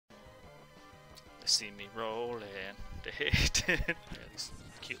See me rolling, this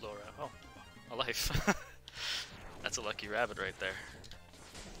cute little rabbit. Oh, a life. That's a lucky rabbit right there.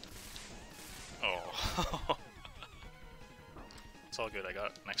 Oh. It's all good, I got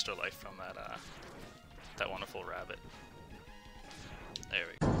an extra life from that wonderful rabbit. There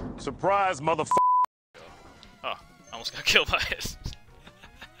we go. Surprise, motherfucker! Oh, I almost got killed by it.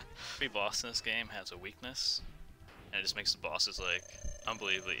 Every boss in this game has a weakness, and it just makes the bosses, like,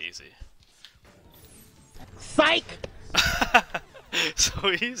 unbelievably easy. Psych!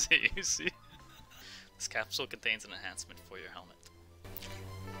 So easy, you see? This capsule contains an enhancement for your helmet.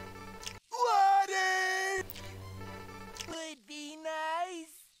 Would be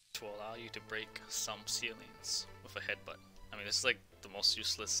nice. To allow you to break some ceilings with a headbutt. I mean, this is like the most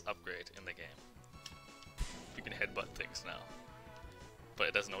useless upgrade in the game. You can headbutt things now, but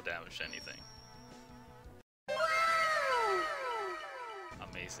it does no damage to anything.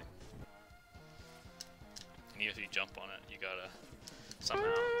 Amazing. And even if you jump on it, you gotta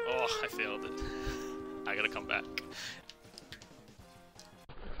somehow... Oh, I failed it. I gotta come back.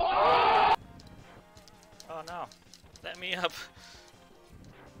 Oh no. Let me up.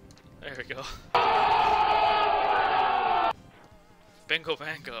 There we go. Bingo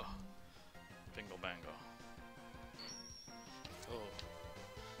bango. Bingo bango. Oh.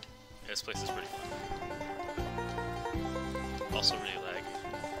 Yeah, this place is pretty fun. Also really laggy.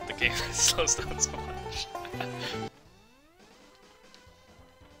 The game slows down so much.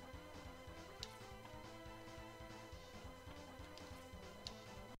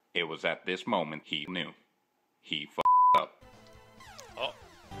 It was at this moment he knew. He f***ed up. Oh.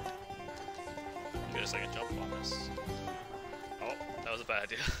 Guess I can jump on this. Oh, that was a bad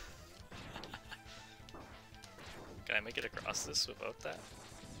idea. Can I make it across this without that?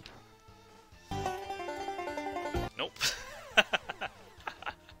 Nope.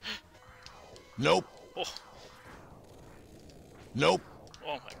 Nope. Oh. Nope.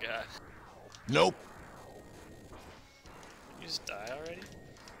 Oh my god. Nope. You just die already?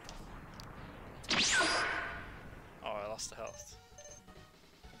 Oh, I lost the health.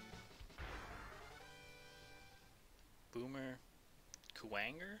 Boomer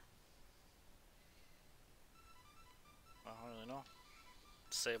Kuwanger? I don't really know what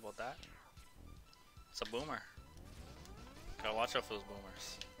to say about that. It's a boomer. Gotta watch out for those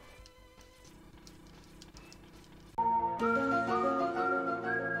boomers.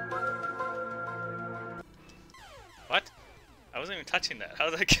 What? I wasn't even touching that. How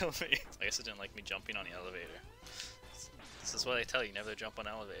did that kill me? I guess it didn't like me jumping on the elevator. This is what I tell you, never jump on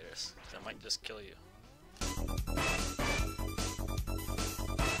elevators. That might just kill you.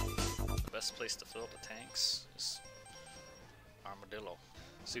 The best place to fill up the tanks is Armadillo.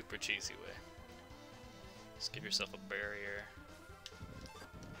 Super cheesy way. Just give yourself a barrier.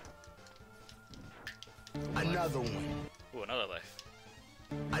 Another one. Ooh, another life.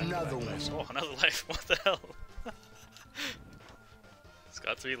 Another one. Oh, another life. What the hell? It's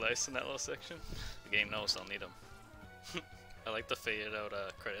got 3 lives in that little section. The game knows I'll need them. I like the faded out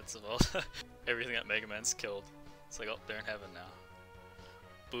credits of all everything that Mega Man's killed. It's like, oh, they're in heaven now.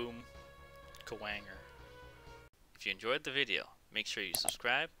 Boom. Kawanger. If you enjoyed the video, make sure you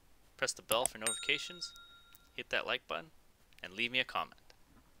subscribe, press the bell for notifications, hit that like button, and leave me a comment.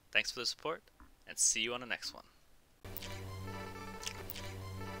 Thanks for the support, and see you on the next one.